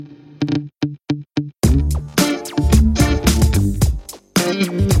Welcome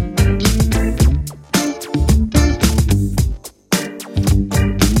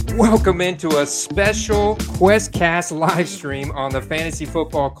into a special QuestCast live stream on the Fantasy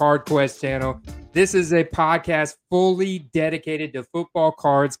Football Card Quest channel. This is a podcast fully dedicated to football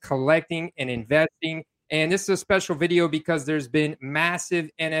cards, collecting and investing. And this is a special video because there's been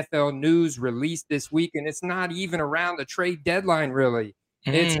massive NFL news released this week, and it's not even around the trade deadline, really.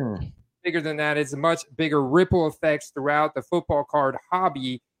 It's bigger than that. It's much bigger ripple effects throughout the football card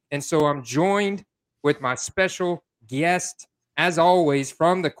hobby. And so I'm joined with my special guest, as always,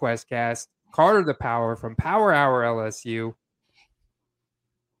 from the QuestCast, Carter the Power from Power Hour LSU.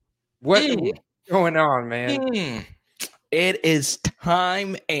 What's going on, man? It is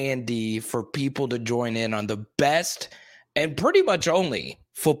time, Andy, for people to join in on the best and pretty much only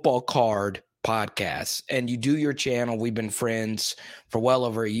football card podcast. And you do your channel. We've been friends for well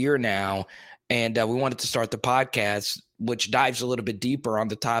over a year now. And we wanted to start the podcast, which dives a little bit deeper on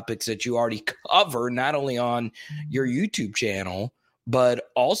the topics that you already cover, not only on your YouTube channel, but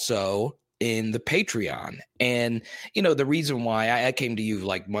also in the Patreon. And, you know, the reason why I came to you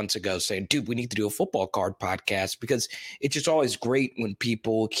like months ago saying, dude, we need to do a football card podcast, because it's just always great when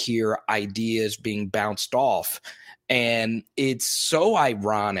people hear ideas being bounced off. And it's so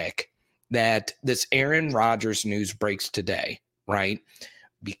ironic that this Aaron Rodgers news breaks today, right?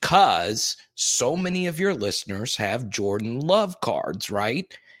 Because so many of your listeners have Jordan Love cards, right?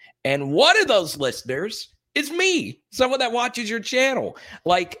 And one of those listeners is me, someone that watches your channel.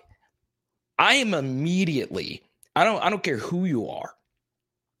 Like, I am immediately, I don't care who you are,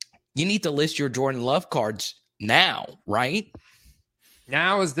 you need to list your Jordan Love cards now, right?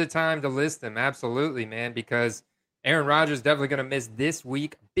 Now is the time to list them. Absolutely, man, because Aaron Rodgers is definitely going to miss this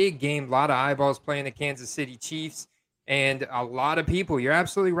week. Big game, a lot of eyeballs playing the Kansas City Chiefs. And a lot of people, you're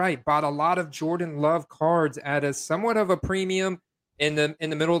absolutely right, bought a lot of Jordan Love cards at a somewhat of a premium in the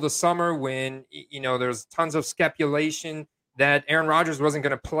middle of the summer when, you know, there's tons of speculation that Aaron Rodgers wasn't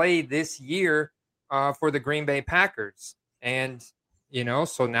going to play this year for the Green Bay Packers. And, you know,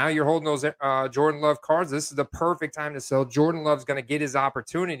 so now you're holding those Jordan Love cards. This is the perfect time to sell. Jordan Love's going to get his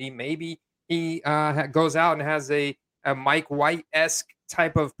opportunity. Maybe he goes out and has a Mike White-esque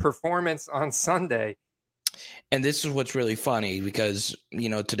type of performance on Sunday. And this is what's really funny because, you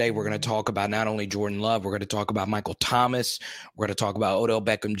know, today we're going to talk about not only Jordan Love, we're going to talk about Michael Thomas, we're going to talk about Odell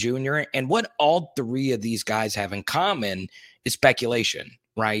Beckham Jr. And what all three of these guys have in common is speculation,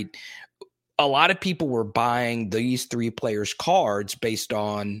 right? A lot of people were buying these three players' cards based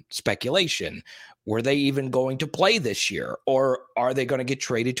on speculation. Were they even going to play this year, or are they going to get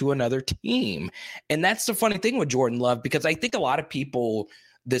traded to another team? And that's the funny thing with Jordan Love, because I think a lot of people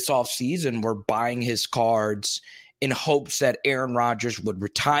this offseason were buying his cards in hopes that Aaron Rodgers would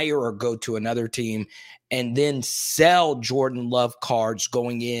retire or go to another team, and then sell Jordan Love cards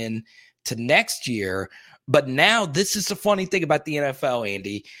going in to next year. But now this is the funny thing about the NFL,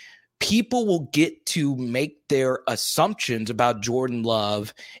 Andy. People will get to make their assumptions about Jordan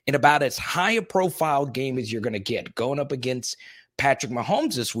Love in about as high a profile game as you're going to get, going up against Patrick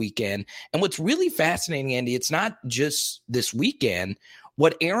Mahomes this weekend. And what's really fascinating, Andy, it's not just this weekend.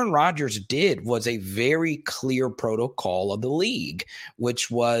 What Aaron Rodgers did was a very clear protocol of the league, which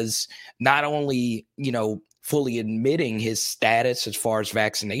was not only, you know, fully admitting his status as far as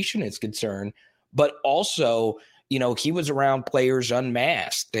vaccination is concerned, but also, you know, he was around players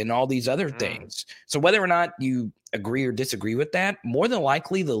unmasked and all these other things. So whether or not you agree or disagree with that, more than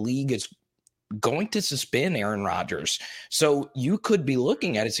likely the league is going to suspend Aaron Rodgers. So you could be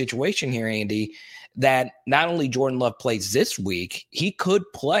looking at a situation here, Andy, that not only Jordan Love plays this week, he could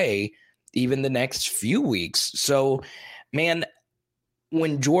play even the next few weeks. So, man,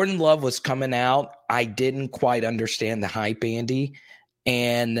 when Jordan Love was coming out, I didn't quite understand the hype, Andy.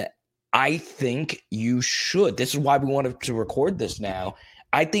 And I think you should. This is why we wanted to record this now.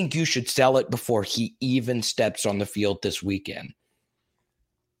 I think you should sell it before he even steps on the field this weekend.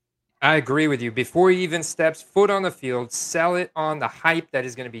 I agree with you. Before he even steps foot on the field, sell it on the hype that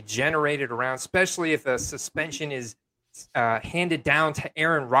is going to be generated around, especially if a suspension is handed down to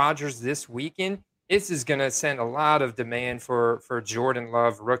Aaron Rodgers this weekend. This is going to send a lot of demand for Jordan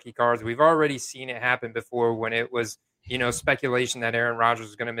Love rookie cards. We've already seen it happen before when it was, you know, speculation that Aaron Rodgers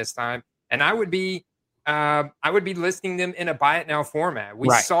was going to miss time. And I would be listing them in a buy it now format.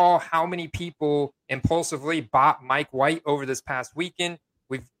 We saw how many people impulsively bought Mike White over this past weekend.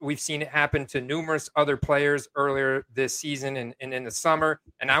 We've seen it happen to numerous other players earlier this season and in the summer,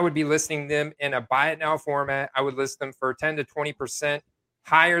 and I would be listing them in a buy it now format. I would list them for 10 to 20%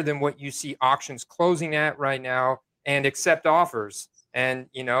 higher than what you see auctions closing at right now, and accept offers. and,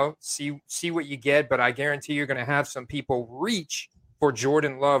 see what you get. But I guarantee you're going to have some people reach for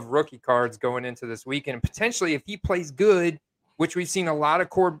Jordan Love rookie cards going into this weekend. And potentially, if he plays good, which we've seen a lot of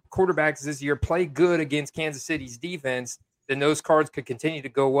quarterbacks this year play good against Kansas City's defense, then those cards could continue to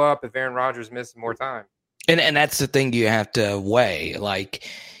go up if Aaron Rodgers misses more time. And that's the thing you have to weigh. Like,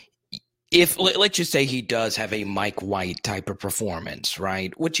 if let's just say he does have a Mike White type of performance,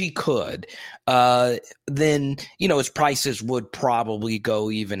 right, which he could, then, his prices would probably go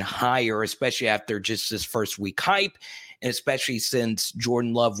even higher, especially after just this first week hype, and especially since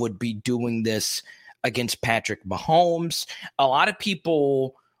Jordan Love would be doing this against Patrick Mahomes. A lot of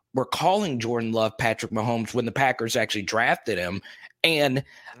people were calling Jordan Love Patrick Mahomes when the Packers actually drafted him. And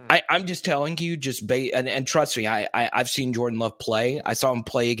I'm just telling you, and trust me, I've seen Jordan Love play. I saw him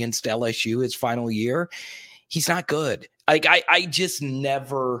play against LSU his final year. He's not good. Like, I just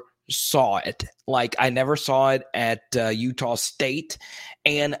never saw it. Like, I never saw it at Utah State.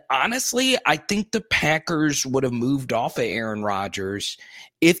 And honestly, I think the Packers would have moved off of Aaron Rodgers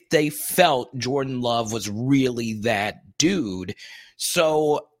if they felt Jordan Love was really that dude.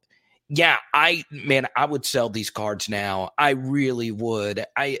 So, yeah, I would sell these cards now. I really would.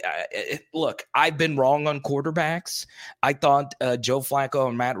 Look, I've been wrong on quarterbacks. I thought Joe Flacco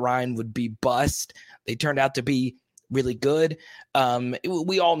and Matt Ryan would be bust. They turned out to be really good.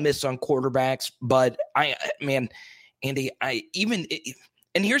 We all miss on quarterbacks, but Andy,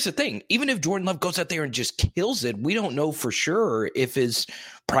 and here's the thing, even if Jordan Love goes out there and just kills it, we don't know for sure if his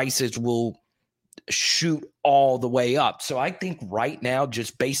prices will shoot all the way up. So I think right now,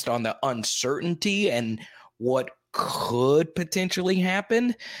 just based on the uncertainty and what could potentially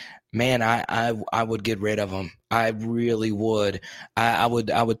happen, man, I would get rid of him. I really would. I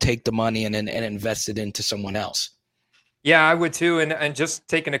would take the money and invest it into someone else. Yeah, I would too. And just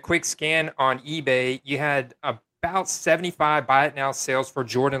taking a quick scan on eBay, you had about 75 buy it now sales for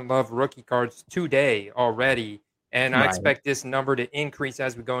Jordan Love rookie cards today already. And I expect this number to increase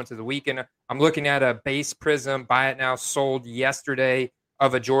as we go into the weekend. I'm looking at a base Prism buy it now sold yesterday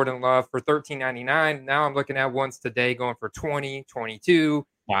of a Jordan Love for $13.99. Now I'm looking at ones today going for $20, $22.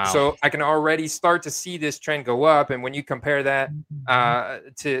 Wow. So I can already start to see this trend go up. And when you compare that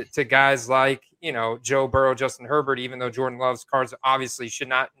to guys like, Joe Burrow, Justin Herbert, even though Jordan Love's cards obviously should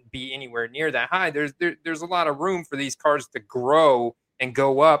not be anywhere near that high, there's a lot of room for these cards to grow and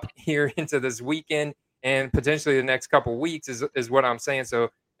go up here into this weekend and potentially the next couple of weeks is what I'm saying. So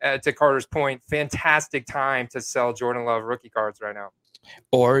to Carter's point, fantastic time to sell Jordan Love rookie cards right now.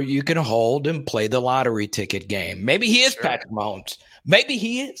 Or you can hold and play the lottery ticket game. Maybe he is Patrick Mahomes. Maybe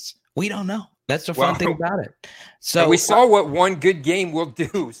he is. We don't know. That's the fun thing about it. So we saw what one good game will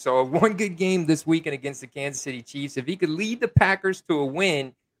do. So one good game this weekend against the Kansas City Chiefs, if he could lead the Packers to a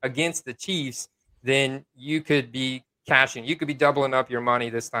win against the Chiefs, then you could be cashing. You could be doubling up your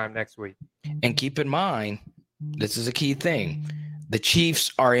money this time next week. And keep in mind, this is a key thing. The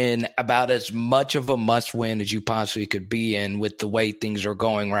Chiefs are in about as much of a must-win as you possibly could be in with the way things are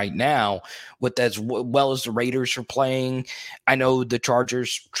going right now, with as well as the Raiders are playing. I know the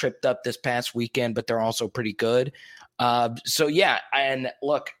Chargers tripped up this past weekend, but they're also pretty good. So, yeah, and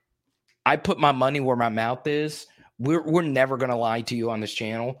look, I put my money where my mouth is. We're never going to lie to you on this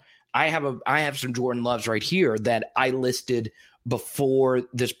channel. I have some Jordan Loves right here that I listed before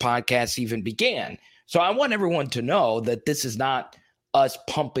this podcast even began. So I want everyone to know that this is not us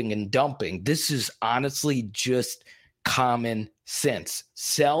pumping and dumping. This is honestly just common sense.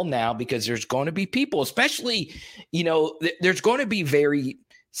 Sell now, because there's going to be people, especially, there's going to be very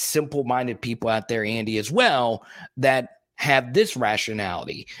simple-minded people out there, Andy, as well, that have this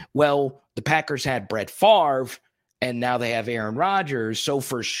rationality. Well, the Packers had Brett Favre, and now they have Aaron Rodgers. So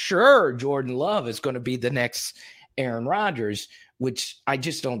for sure, Jordan Love is going to be the next Aaron Rodgers, which I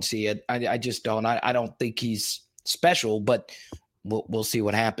just don't see it. I just don't. I don't think he's special, but we'll see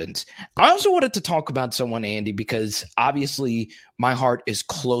what happens. I also wanted to talk about someone, Andy, because obviously my heart is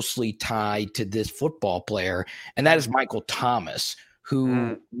closely tied to this football player, and that is Michael Thomas,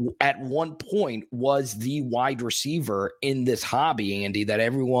 who at one point was the wide receiver in this hobby, Andy, that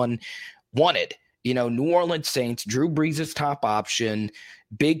everyone wanted. New Orleans Saints, Drew Brees' top option,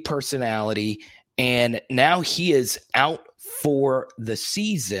 big personality, and now he is out for the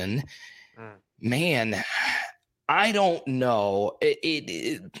season. Man, I don't know.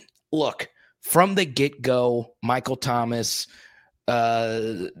 Look, from the get-go, Michael Thomas,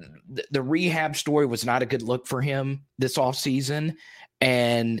 the rehab story was not a good look for him this offseason.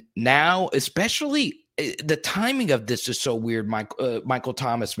 And now, especially, the timing of this is so weird. Michael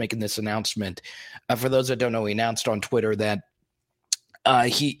Thomas making this announcement. For those that don't know, he announced on Twitter that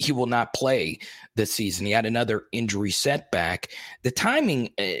he will not play this season. He had another injury setback. The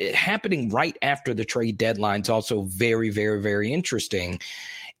timing happening right after the trade deadline is also very, very, very interesting.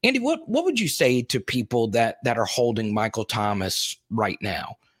 Andy, what would you say to people that are holding Michael Thomas right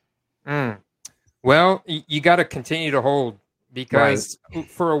now? Well, you got to continue to hold, because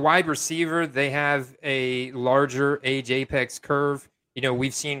for a wide receiver, they have a larger age apex curve.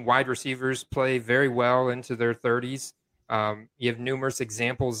 We've seen wide receivers play very well into their 30s. You have numerous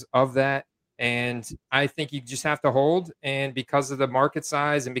examples of that. And I think you just have to hold. And because of the market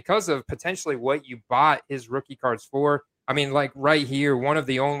size and because of potentially what you bought his rookie cards for, I mean, like right here, one of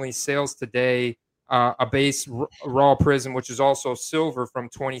the only sales today, a base raw prism, which is also silver from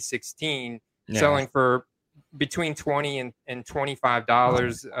 2016, selling for between $20 and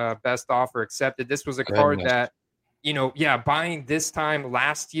 $25. Best offer accepted. This was a card that, buying this time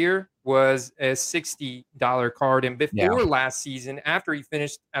last year was a $60 card. And before last season, after he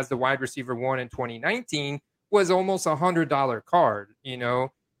finished as the wide receiver 1 in 2019, was almost $100 card.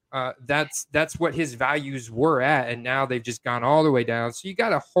 That's what his values were at. And now they've just gone all the way down. So you got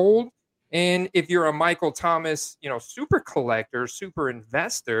to hold. And if you're a Michael Thomas, super collector, super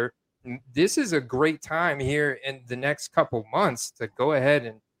investor, this is a great time here in the next couple months to go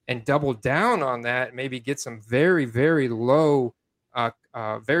ahead and double down on that. Maybe get some very, very low,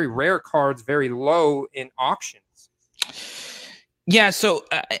 very rare cards, very low in auctions. Yeah, so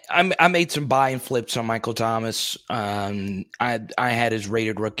I made some buy and flips on Michael Thomas. I had his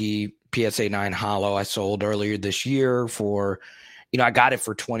rated rookie PSA 9 holo I sold earlier this year for, I got it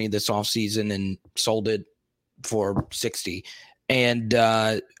for 20 this offseason and sold it for 60. And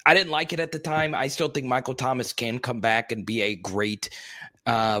I didn't like it at the time. I still think Michael Thomas can come back and be a great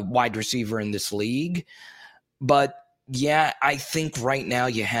wide receiver in this league. But yeah, I think right now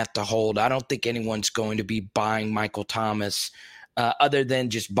you have to hold. I don't think anyone's going to be buying Michael Thomas other than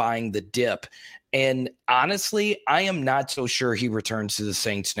just buying the dip. And honestly, I am not so sure he returns to the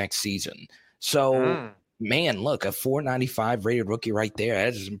Saints next season. So, man, look, a $4.95 rated rookie right there.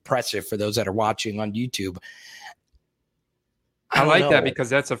 That is impressive for those that are watching on YouTube. I like that because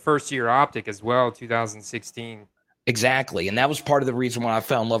that's a first-year optic as well, 2016. Exactly, and that was part of the reason why I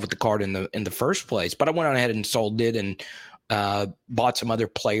fell in love with the card in the first place. But I went on ahead and sold it and bought some other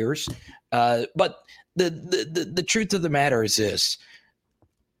players. But the truth of the matter is this: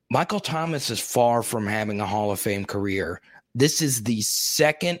 Michael Thomas is far from having a Hall of Fame career. This is the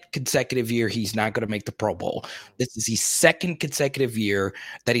second consecutive year he's not going to make the Pro Bowl. This is the second consecutive year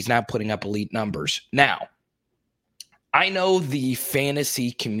that he's not putting up elite numbers. Now, I know the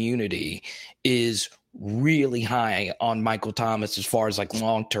fantasy community is really high on Michael Thomas as far as like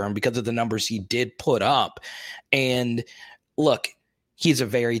long-term because of the numbers he did put up. And look, he's a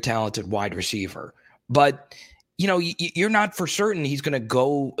very talented wide receiver, but you're not for certain he's going to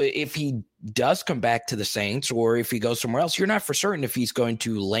go if he does come back to the Saints or if he goes somewhere else. You're not for certain if he's going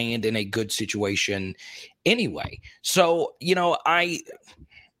to land in a good situation anyway. So, I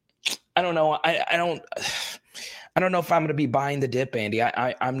don't know. I don't know if I'm going to be buying the dip, Andy.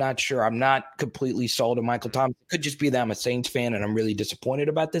 I'm not sure. I'm not completely sold on Michael Thomas. It could just be that I'm a Saints fan and I'm really disappointed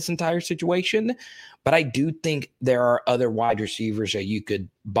about this entire situation. But I do think there are other wide receivers that you could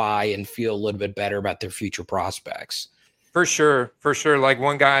buy and feel a little bit better about their future prospects. For sure. Like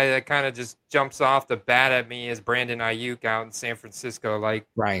one guy that kind of just jumps off the bat at me is Brandon Ayuk out in San Francisco. Like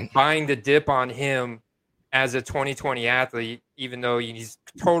buying the dip on him as a 2020 athlete, even though he's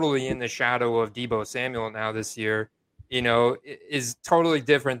totally in the shadow of Deebo Samuel now this year, is totally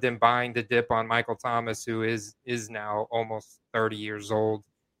different than buying the dip on Michael Thomas, who is now almost 30 years old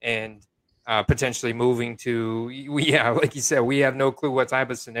and potentially moving to, like you said, we have no clue what type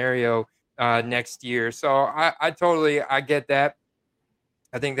of scenario next year. So I get that.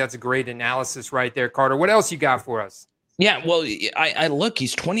 I think that's a great analysis right there, Carter. What else you got for us? Yeah, well, I look,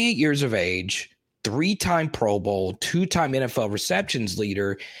 he's 28 years of age. 3-time Pro Bowl, 2-time NFL receptions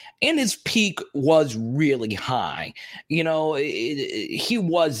leader, and his peak was really high. He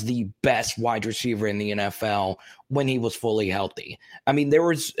was the best wide receiver in the NFL when he was fully healthy. I mean, there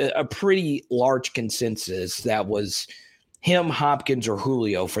was a pretty large consensus that was him, Hopkins, or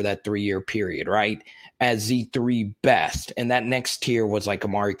Julio for that 3-year period, right, as the 3 best. And that next tier was like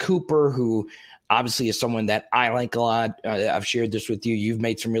Amari Cooper, who obviously is someone that I like a lot. I've shared this with you. You've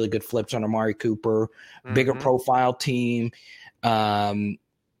made some really good flips on Amari Cooper, bigger profile team,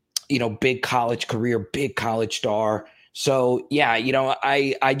 big college career, big college star. So, yeah,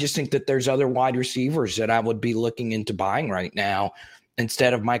 I just think that there's other wide receivers that I would be looking into buying right now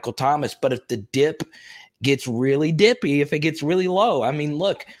instead of Michael Thomas. But if the dip gets really dippy, if it gets really low, I mean,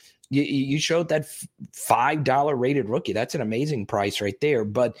 look, You showed that $5 rated rookie. That's an amazing price right there.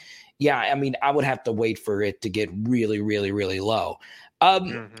 But yeah, I mean, I would have to wait for it to get really, really, really low.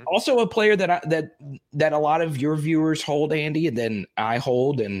 Also a player that a lot of your viewers hold, Andy, and then I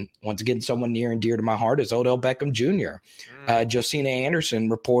hold, and once again, someone near and dear to my heart is Odell Beckham Jr. Josina Anderson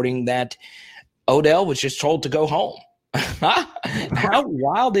reporting that Odell was just told to go home. How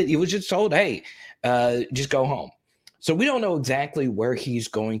wild he was just told, hey, just go home. So we don't know exactly where he's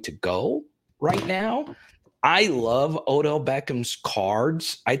going to go right now. I love Odell Beckham's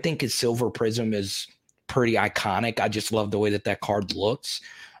cards. I think his silver prism is pretty iconic. I just love the way that card looks.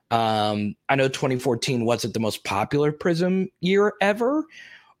 I know 2014 wasn't the most popular prism year ever,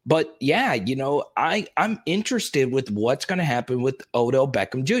 but yeah, I'm interested with what's going to happen with Odell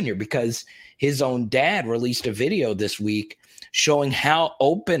Beckham Jr. because his own dad released a video this week showing how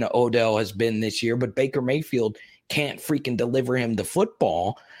open Odell has been this year, but Baker Mayfield can't freaking deliver him the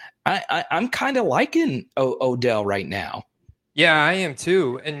football. I'm kind of liking Odell right now. Yeah, I am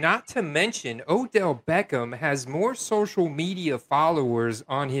too. And not to mention, Odell Beckham has more social media followers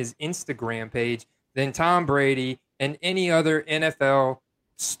on his Instagram page than Tom Brady and any other NFL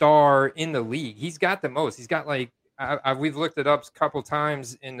star in the league. He's got the most. He's got we've looked it up a couple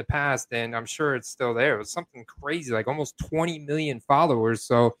times in the past, and I'm sure it's still there. It was something crazy, like almost 20 million followers.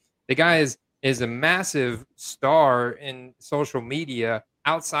 So the guy is a massive star in social media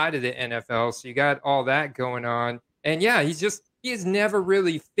outside of the NFL. So you got all that going on. And yeah, he has never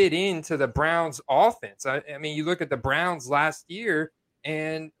really fit into the Browns offense. I mean, you look at the Browns last year,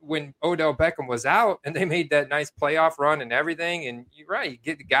 and when Odell Beckham was out and they made that nice playoff run and everything, and you're right,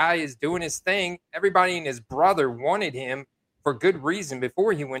 the guy is doing his thing. Everybody and his brother wanted him for good reason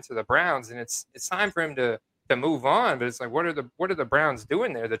before he went to the Browns, and it's time for him to move on. But it's like, what are the Browns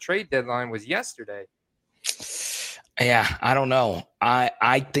doing there? The trade deadline was yesterday. Yeah, I don't know.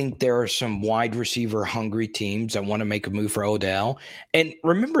 I think there are some wide receiver hungry teams that want to make a move for Odell. And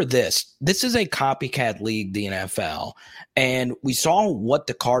remember this is a copycat league, the NFL. And we saw what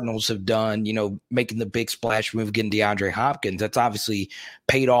the Cardinals have done, making the big splash move, getting DeAndre Hopkins. That's obviously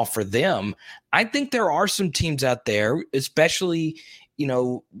paid off for them. I think there are some teams out there, especially,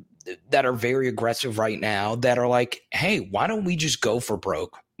 that are very aggressive right now that are like, hey, why don't we just go for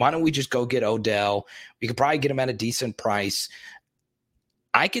broke? Why don't we just go get Odell? We could probably get him at a decent price.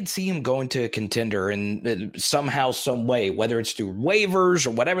 I could see him going to a contender in somehow, some way, whether it's through waivers or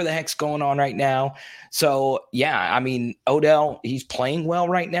whatever the heck's going on right now. So, yeah, I mean, Odell, he's playing well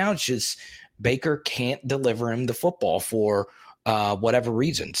right now. It's just Baker can't deliver him the football for whatever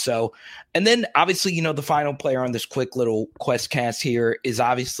reason. So, and then obviously, the final player on this quick little quest cast here is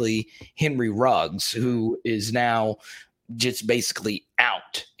obviously Henry Ruggs, who is now just basically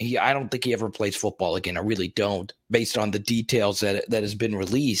out. I don't think he ever plays football again. I really don't, based on the details that has been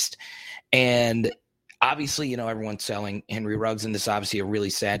released. And obviously, everyone's selling Henry Ruggs, and this is obviously a really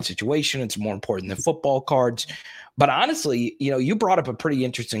sad situation. It's more important than football cards. But honestly, you brought up a pretty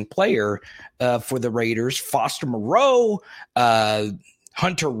interesting player for the Raiders, Foster Moreau, Hunter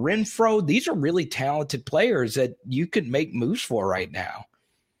Renfrow. These are really talented players that you could make moves for right now.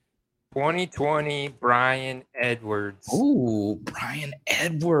 2020 Bryan Edwards. Ooh, Bryan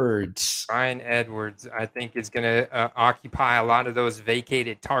Edwards. Bryan Edwards, I think, is going to occupy a lot of those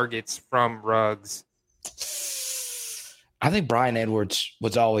vacated targets from Ruggs. I think Bryan Edwards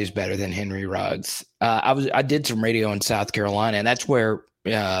was always better than Henry Ruggs. I did some radio in South Carolina, and that's where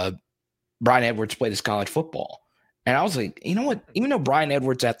Bryan Edwards played his college football. And I was like, you know what? Even though Bryan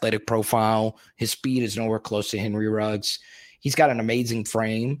Edwards' athletic profile, his speed is nowhere close to Henry Ruggs, he's got an amazing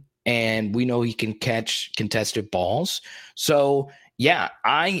frame. And we know he can catch contested balls. So, yeah,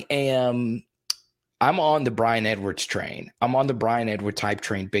 I'm on the Bryan Edwards train. I'm on the Bryan Edwards type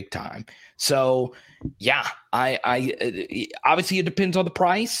train big time. So, yeah, I obviously it depends on the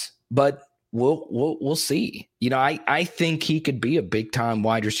price, but we'll see. I think he could be a big time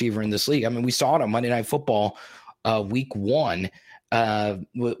wide receiver in this league. I mean, we saw it on Monday Night Football week 1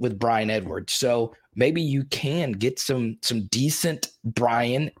 with Bryan Edwards. So maybe you can get some decent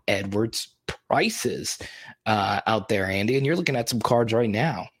Bryan Edwards prices out there, Andy. And you're looking at some cards right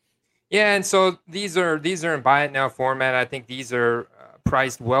now. Yeah, and so these are in buy it now format. I think these are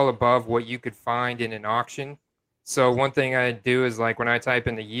priced well above what you could find in an auction. So one thing I do is, like, when I type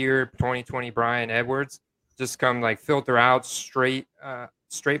in the year 2020 Bryan Edwards, just come filter out straight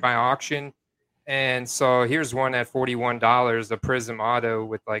by auction. And so here's one at $41, a Prism Auto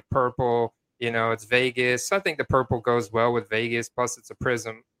with purple. It's Vegas. I think the purple goes well with Vegas. Plus, it's a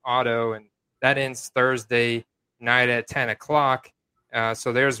Prism Auto, and that ends Thursday night at 10 o'clock.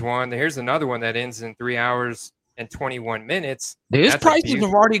 So there's one. Here's another one that ends in 3 hours and 21 minutes. His prices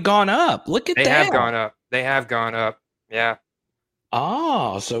have already gone up. Look at that. They have gone up. They have gone up. Yeah.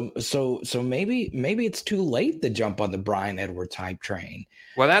 Oh, so maybe it's too late to jump on the Bryan Edwards hype train.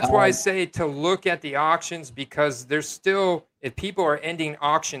 Well, that's why I say to look at the auctions, because there's still, if people are ending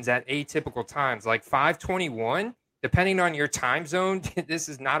auctions at atypical times, like 5:21, depending on your time zone, this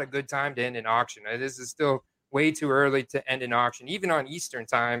is not a good time to end an auction. This is still way too early to end an auction. Even on Eastern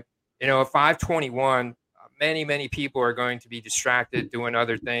time, at 5:21, many people are going to be distracted doing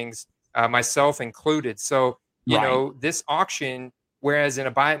other things, myself included. So, this auction, whereas in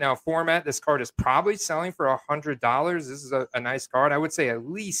a buy it now format, this card is probably selling for $100. This is a nice card. I would say at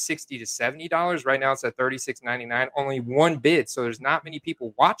least $60 to $70. Right now it's at $36.99. Only one bid, so there's not many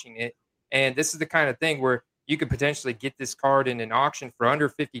people watching it. And this is the kind of thing where you could potentially get this card in an auction for under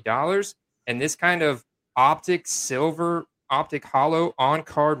 $50. And this kind of optic silver, optic hollow on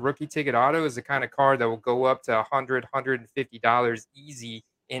card rookie ticket auto is the kind of card that will go up to $100, $150 easy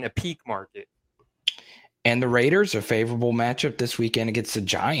in a peak market. And the Raiders, a favorable matchup this weekend against the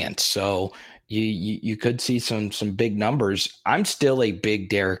Giants. So you could see some big numbers. I'm still a big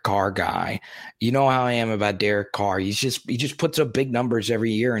Derek Carr guy. You know how I am about Derek Carr. He just puts up big numbers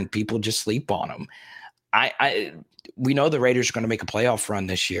every year and people just sleep on him. We know the Raiders are going to make a playoff run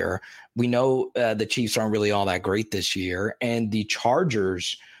this year. We know the Chiefs aren't really all that great this year. And the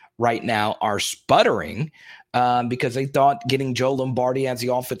Chargers right now are sputtering because they thought getting Joe Lombardi as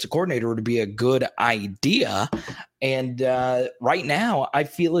the offensive coordinator would be a good idea. And right now, I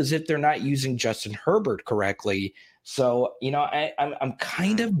feel as if they're not using Justin Herbert correctly. So, I'm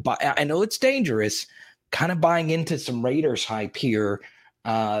kind of, I know it's dangerous, kind of buying into some Raiders hype here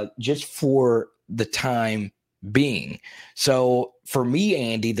just for the time being. So for me,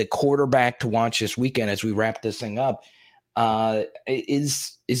 Andy, the quarterback to watch this weekend as we wrap this thing up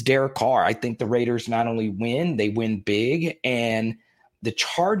is Derek Carr. I think the Raiders not only win, they win big, and the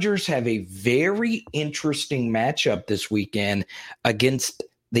Chargers have a very interesting matchup this weekend against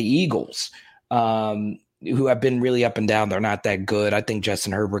the Eagles, who have been really up and down. They're not that good. I think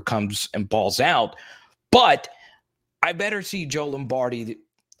Justin Herbert comes and balls out, but I better see Joe Lombardi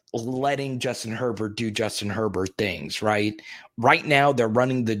letting Justin Herbert do Justin Herbert things, right? Right now, they're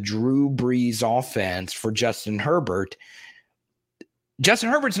running the Drew Brees offense for Justin Herbert. Justin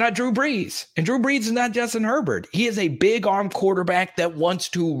Herbert's not Drew Brees, and Drew Brees is not Justin Herbert. He is a big arm quarterback that wants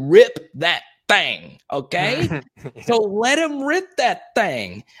to rip that thing, okay? So let him rip that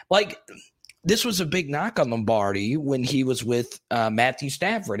thing. Like, this was a big knock on Lombardi when he was with Matthew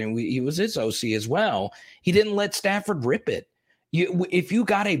Stafford, and he was his OC as well. He didn't let Stafford rip it. If you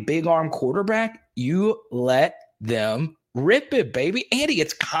got a big arm quarterback, you let them rip it, baby. Andy,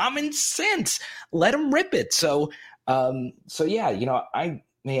 it's common sense. Let them rip it. So yeah, I've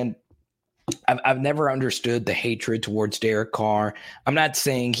never understood the hatred towards Derek Carr. I'm not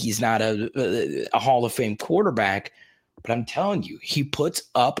saying he's not a Hall of Fame quarterback, but I'm telling you, he puts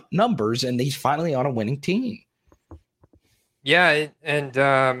up numbers, and he's finally on a winning team. Yeah,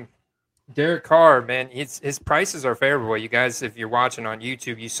 and Derek Carr, man, his prices are favorable. You guys, if you're watching on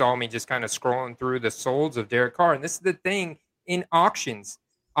YouTube, you saw me just kind of scrolling through the solds of Derek Carr. And this is the thing in auctions.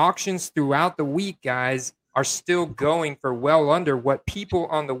 Auctions throughout the week, guys, are still going for well under what people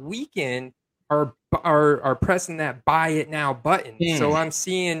on the weekend are pressing that buy it now button. So I'm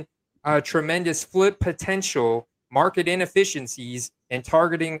seeing tremendous flip potential, market inefficiencies, and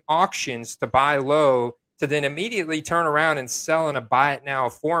targeting auctions to buy low to then immediately turn around and sell in a buy it now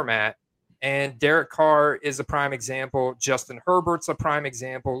format. And Derek Carr is a prime example. Justin Herbert's a prime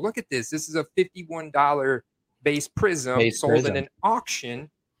example. Look at this. This is a $51 base prism sold in an auction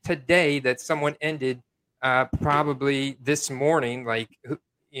today that someone ended probably this morning. Like,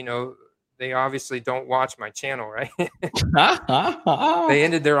 they obviously don't watch my channel, right? They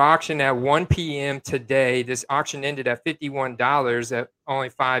ended their auction at 1 p.m. today. This auction ended at $51 at only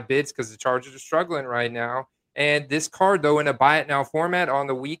 5 bids because the Chargers are struggling right now. And this card, though, in a buy it now format on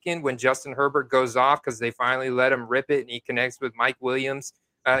the weekend when Justin Herbert goes off because they finally let him rip it and he connects with Mike Williams,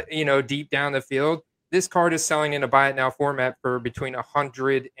 deep down the field, this card is selling in a buy it now format for between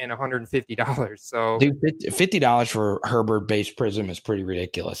 $100 and $150. So, dude, $50 for Herbert base prism is pretty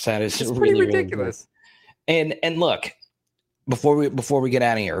ridiculous. That is pretty ridiculous. Really and look, before we get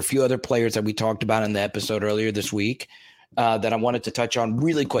out of here, a few other players that we talked about in the episode earlier this week that I wanted to touch on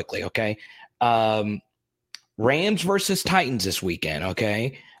really quickly. Okay. Rams versus Titans this weekend,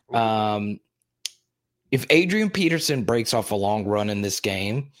 okay? If Adrian Peterson breaks off a long run in this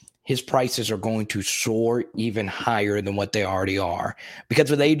game, his prices are going to soar even higher than what they already are.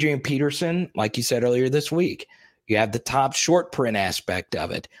 Because with Adrian Peterson, like you said earlier this week, you have the top short print aspect of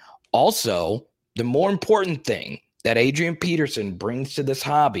it. Also, The more important thing that Adrian Peterson brings to this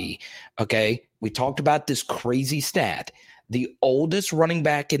hobby, okay, we talked about this crazy stat. The oldest running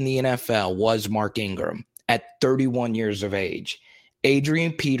back in the NFL was Mark Ingram at 31 years of age.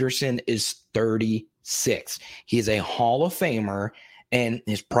 Adrian Peterson is 36. He is a Hall of Famer, and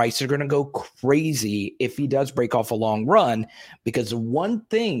his prices are going to go crazy if he does break off a long run, because the one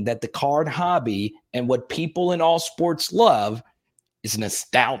thing that the card hobby and what people in all sports love is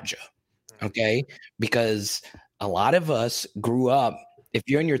nostalgia, okay? Because a lot of us grew up, if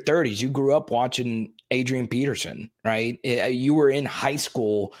you're in your 30s, you grew up watching Adrian Peterson, right? You were in high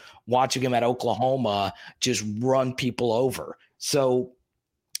school watching him at Oklahoma just run people over. So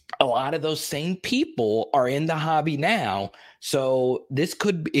a lot of those same people are in the hobby now. So this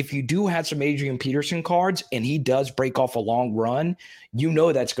could, if you do have some Adrian Peterson cards and he does break off a long run, you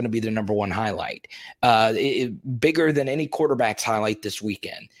know that's going to be the number one highlight, bigger than any quarterback's highlight this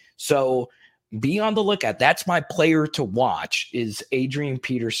weekend. So be on the lookout. That's my player to watch, is Adrian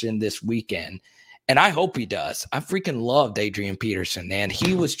Peterson this weekend. And I hope he does. I freaking loved Adrian Peterson, man.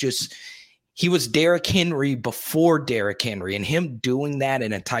 He was Derrick Henry before Derrick Henry, and him doing that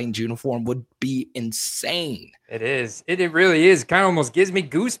in a Titans uniform would be insane. It is. It really is. Kind of almost gives me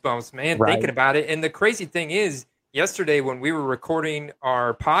goosebumps, man, Right. thinking about it. And the crazy thing is, yesterday when we were recording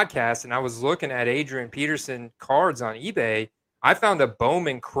our podcast and I was looking at Adrian Peterson cards on eBay, I found a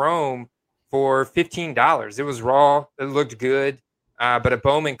Bowman Chrome for $15. It was raw. It looked good, but a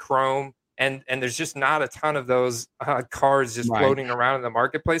Bowman Chrome. And there's just not a ton of those cards just Right. floating around in the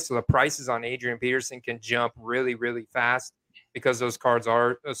marketplace. So the prices on Adrian Peterson can jump really, really fast because those cards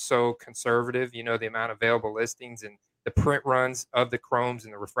are so conservative. You know, the amount of available listings and the print runs of the chromes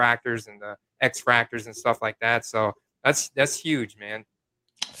and the refractors and the X-fractors and stuff like that. So that's huge, man.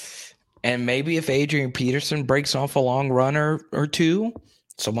 And maybe if Adrian Peterson breaks off a long run or two,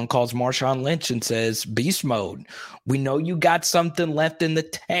 someone calls Marshawn Lynch and says, beast mode, we know you got something left in the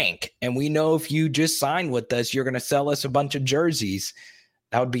tank, and we know if you just sign with us, you're going to sell us a bunch of jerseys.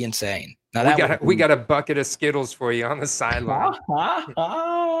 That would be insane. Now we got a bucket of Skittles for you on the sideline.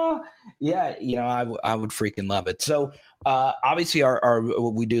 Yeah, you know, I would freaking love it. So obviously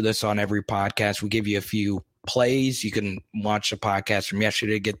we do this on every podcast. We give you a few plays. You can watch the podcast from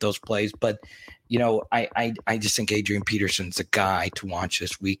yesterday to get those plays, but you know, I just think Adrian Peterson's a guy to watch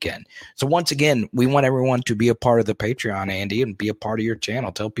this weekend. So once again, we want everyone to be a part of the Patreon, Andy, and be a part of your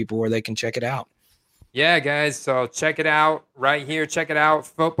channel. Tell people where they can check it out. Yeah, guys. So check it out right here. Check it out.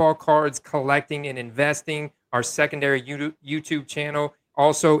 Football Cards Collecting and Investing, our secondary YouTube channel.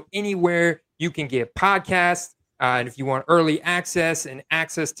 Also, anywhere you can get podcasts. And if you want early access and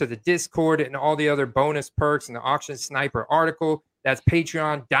access to the Discord and all the other bonus perks and the Auction Sniper article, that's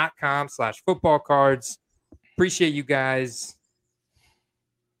patreon.com/footballcards. Appreciate you guys.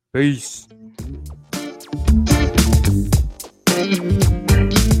 Peace.